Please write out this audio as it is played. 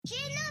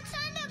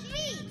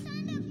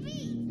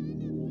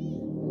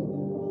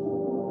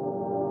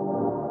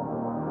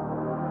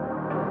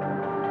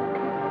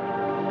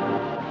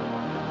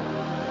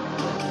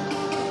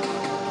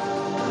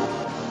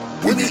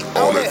be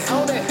on it.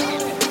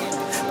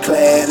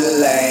 Clear the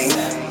lane,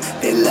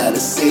 they love to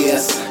see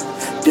us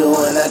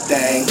doing our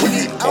thing. We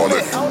be on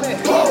it.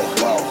 Whoa,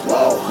 whoa,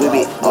 whoa, we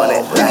be on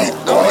it like.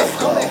 Whoa,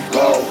 whoa,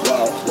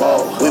 whoa, whoa,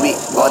 we be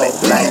on it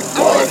like.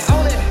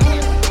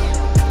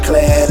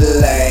 Clear the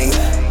lane,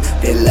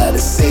 they love to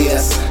see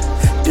us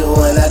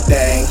doing our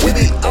thing. We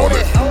be on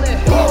it.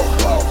 Whoa,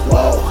 whoa,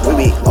 whoa,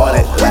 we be on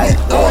it like.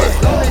 Whoa,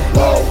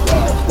 whoa,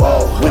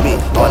 whoa, we be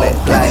on it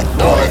like.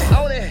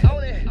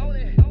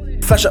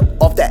 Fresh up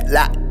off that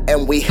lot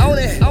and we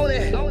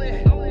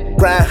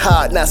grind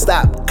hard, not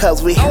stop,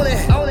 cause we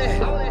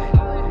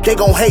they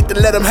gon' hate to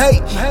let them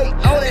hate.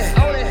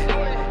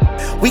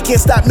 We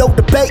can't stop, no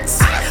debates.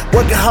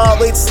 Working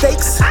hard, raise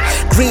stakes.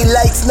 Green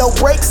lights, no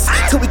brakes.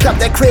 Till we cop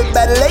that crib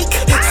by the lake.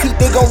 See,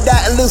 they gon'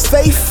 die and lose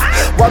faith.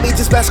 While we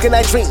just basking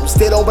our dreams.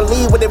 They don't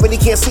believe what they really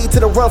can't see. To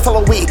the run,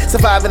 follow we.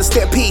 Survive in a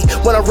stampede.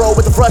 When I roll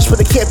with the rush, but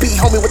it can't be.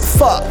 Homie, what the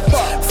fuck?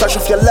 Fresh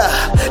off your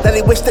love. Now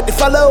they wish that they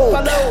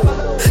followed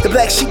the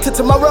black sheep to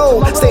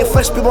tomorrow. Staying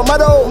fresh, be my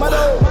motto.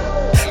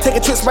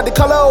 Taking trips, by the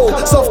color.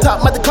 Soft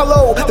top, my the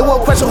color. The one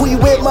question who you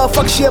with,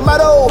 motherfucker, she a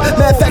motto.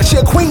 Matter of fact, she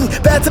a queen.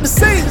 Bad to the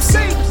seams.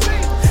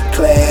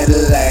 Clear the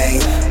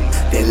lane,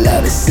 they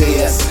love to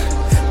see us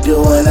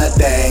doing our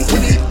thing.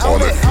 We be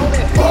on it.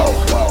 Whoa,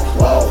 whoa,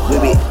 whoa,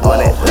 we be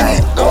on it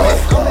like. Whoa,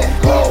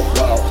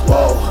 whoa,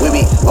 whoa, we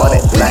be on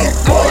it like.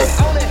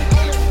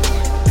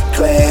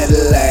 Clear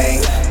the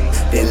lane,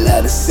 they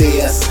love to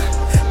see us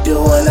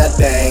doing our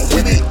thing.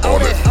 We be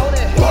on it.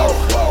 Whoa,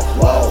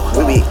 whoa,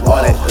 we be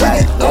on it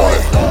like. Whoa,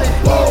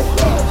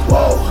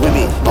 whoa, we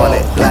be on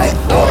it like.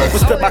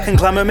 Respect my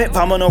conglomerate,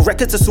 rhyming on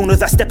records as soon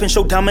as I step and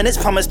show dominance.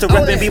 Promise to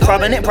rep and be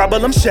prominent,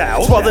 problem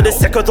shout. Swallow the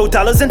sicker, throw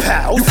dollars and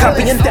pounds. You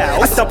copy and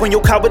down. I stop on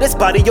your car with this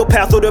body, your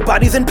pal, throw their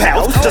bodies in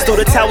pals. Just throw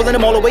the towel and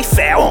I'm all the way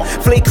foul.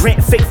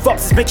 Flagrant, fake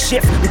fucks, big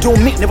shift. You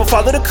doing me, never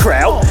follow the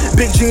crowd.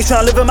 Big dreams,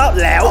 trying to live them out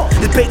loud.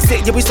 This big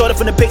set, yeah, we started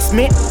from the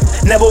basement.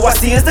 Never what I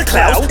see is the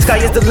clouds. Sky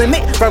is the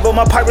limit. Rival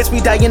my pirates, we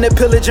die in the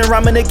pillage and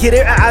rhyming to get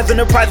it. Our eyes on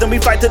the prize and we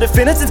fight to the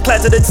finish. It's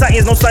class to the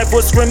Titans, no sign for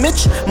a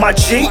scrimmage. My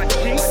G,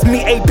 it's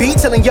me AB,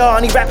 telling y'all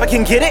any rapper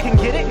can get it.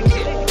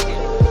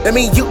 I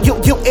mean, you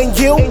and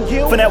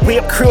you. For that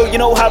whip crew, you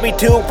know how we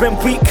do when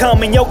we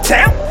come in your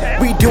town.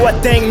 We do our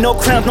thing, no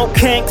crowns, no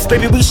kinks,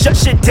 baby, we shut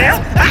shit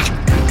down.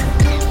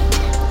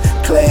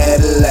 Clear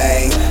the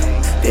lane,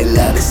 they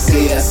love to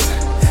see us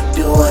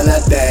doing our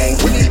thing.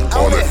 We be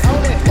on it.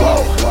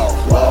 Whoa,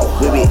 whoa,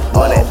 we be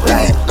on it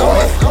like.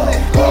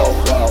 Whoa,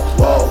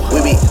 whoa,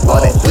 we be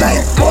on it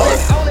like.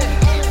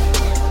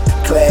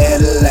 Clear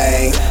the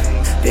lane,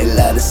 they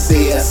love to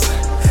see us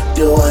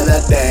doing our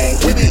thing.